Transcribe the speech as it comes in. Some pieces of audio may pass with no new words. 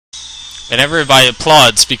And everybody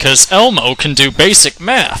applauds because Elmo can do basic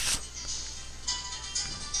math.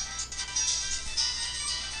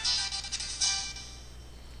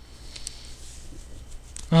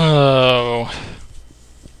 Oh.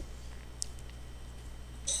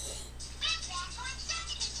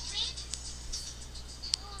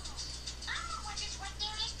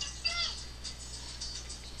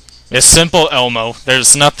 It's simple, Elmo.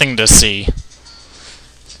 There's nothing to see.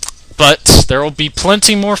 But there will be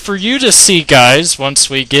plenty more for you to see, guys, once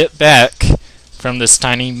we get back from this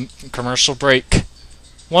tiny commercial break.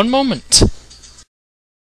 One moment.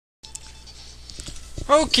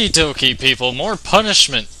 Okie dokie, people. More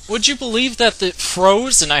punishment. Would you believe that it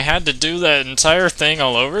froze and I had to do that entire thing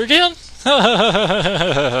all over again?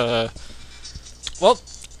 Well,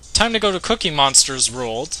 time to go to Cookie Monster's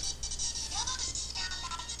world.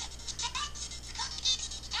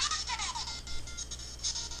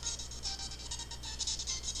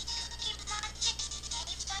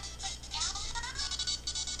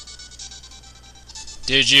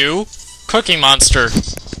 Did you? Cookie Monster.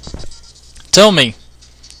 Tell me.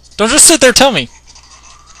 Don't just sit there, tell me.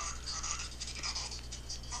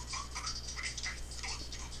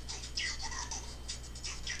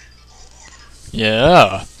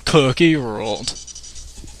 Yeah, Cookie World.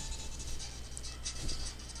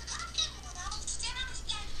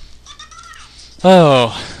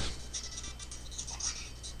 Oh.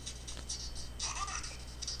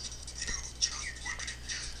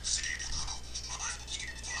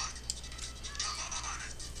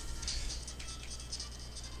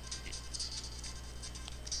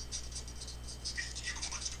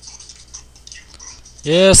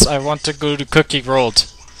 Yes, I want to go to Cookie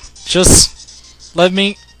World. Just let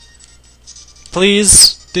me,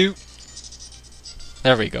 please do.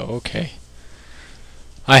 There we go, okay.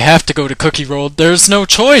 I have to go to Cookie World. There's no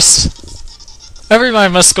choice!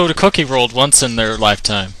 Everybody must go to Cookie World once in their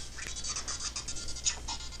lifetime.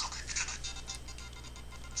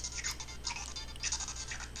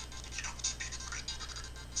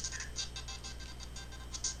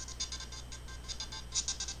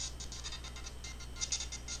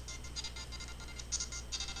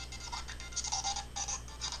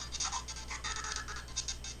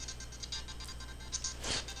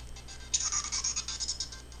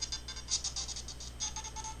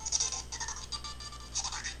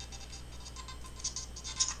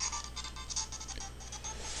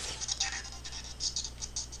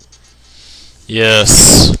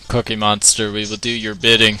 Yes, Cookie Monster, we will do your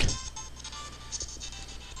bidding.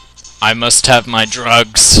 I must have my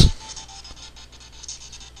drugs.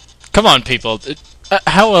 Come on, people.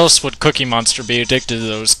 How else would Cookie Monster be addicted to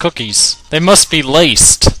those cookies? They must be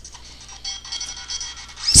laced.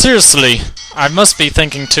 Seriously, I must be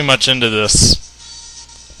thinking too much into this.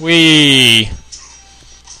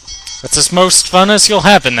 That's as most fun as you'll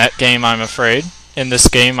have in that game, I'm afraid. In this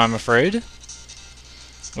game, I'm afraid.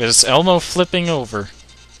 Is Elmo flipping over?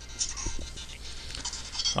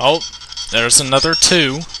 Oh, there's another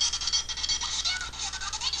 2.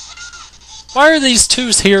 Why are these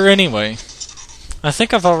 2s here anyway? I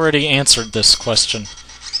think I've already answered this question.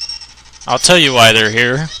 I'll tell you why they're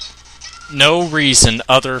here. No reason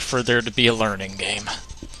other for there to be a learning game.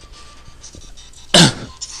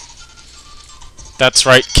 That's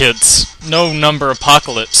right, kids. No number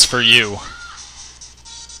apocalypse for you.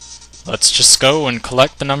 Let's just go and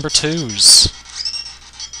collect the number 2s.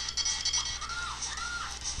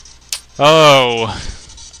 Oh.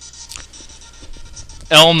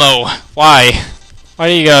 Elmo, why? Why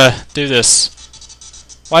do you gotta do this?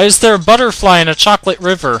 Why is there a butterfly in a chocolate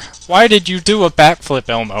river? Why did you do a backflip,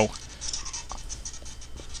 Elmo?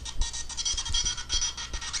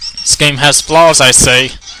 This game has flaws, I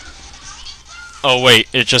say. Oh wait,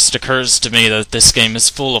 it just occurs to me that this game is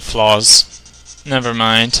full of flaws. Never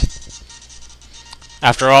mind.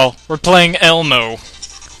 After all, we're playing Elmo.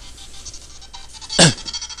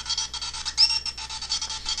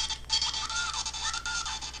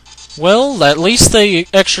 Well, at least they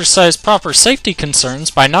exercise proper safety concerns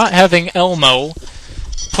by not having Elmo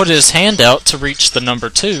put his hand out to reach the number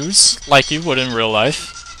 2s, like you would in real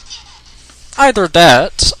life. Either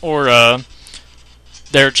that, or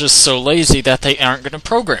they're just so lazy that they aren't going to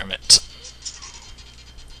program it.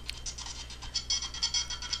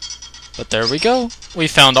 But there we go. We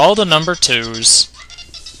found all the number 2s.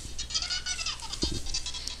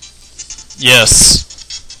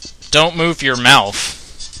 Yes. Don't move your mouth.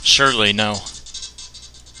 Surely no.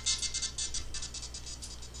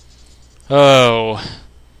 Oh.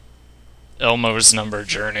 Elmo's number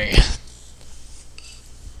journey.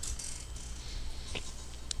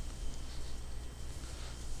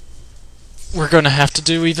 we're gonna have to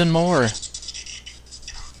do even more.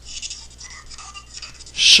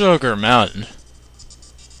 Sugar Mountain.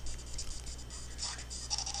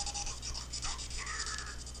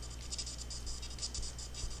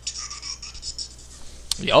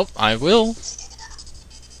 Yup, I will.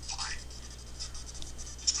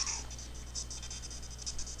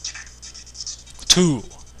 Two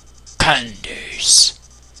candies.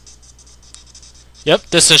 Yep,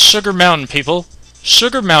 this is Sugar Mountain, people.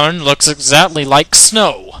 Sugar Mountain looks exactly like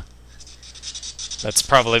snow. That's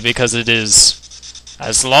probably because it is.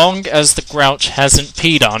 As long as the Grouch hasn't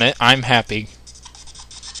peed on it, I'm happy.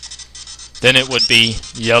 Then it would be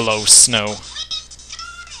yellow snow.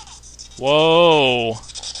 Whoa!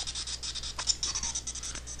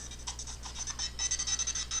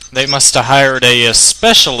 They must have hired a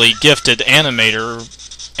especially gifted animator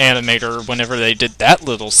whenever they did that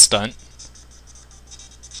little stunt.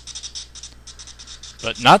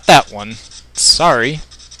 But not that one. Sorry.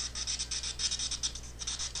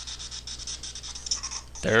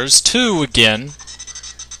 There's two again.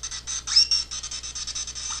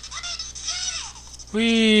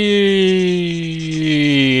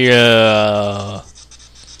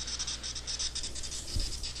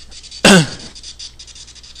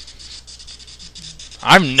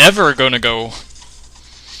 I'm never gonna go...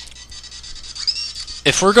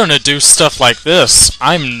 If we're gonna do stuff like this,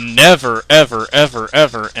 I'm never, ever, ever,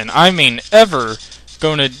 ever, and I mean ever,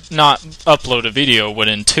 gonna not upload a video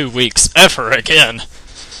within 2 weeks ever again.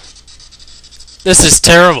 This is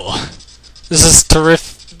terrible. This is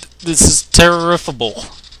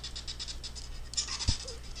terrifiable.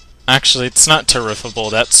 Actually, it's not terrifiable.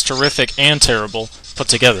 That's terrific and terrible put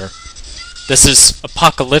together. This is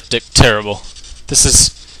apocalyptic terrible. This is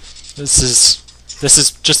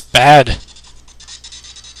just bad.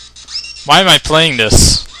 Why am I playing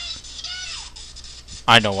this?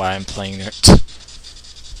 I know why I'm playing it.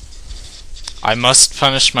 I must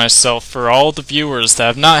punish myself for all the viewers that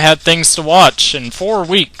have not had things to watch in 4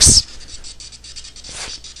 weeks.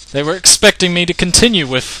 They were expecting me to continue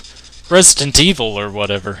with Resident Evil or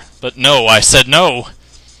whatever, but no, I said no.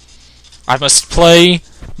 I must play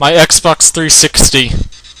my Xbox 360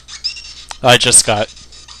 I just got.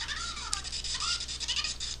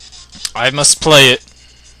 I must play it.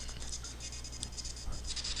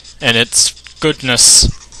 And its goodness.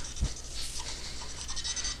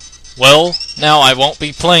 Well, now I won't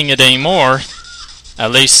be playing it anymore. At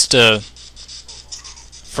least,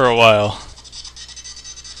 for a while.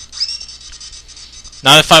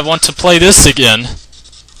 Not if I want to play this again.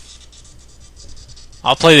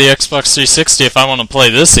 I'll play the Xbox 360 if I want to play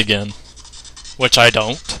this again. Which I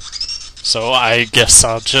don't. So I guess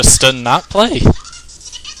I'll just not play.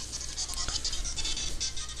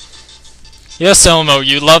 Yes, Elmo,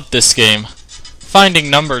 you love this game.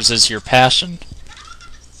 Finding numbers is your passion.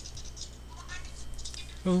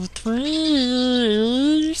 Oh, please.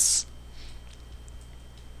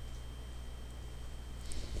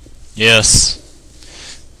 Yes.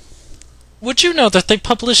 Would you know that they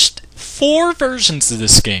published 4 versions of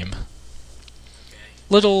this game?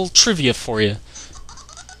 Little trivia for you.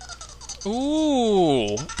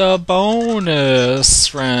 Ooh, the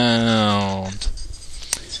bonus round.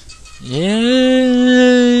 Yay!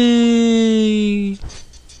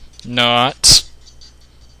 Not.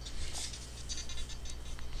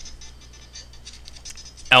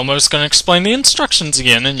 Elmo's gonna explain the instructions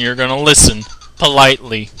again, and you're gonna listen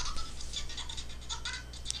politely.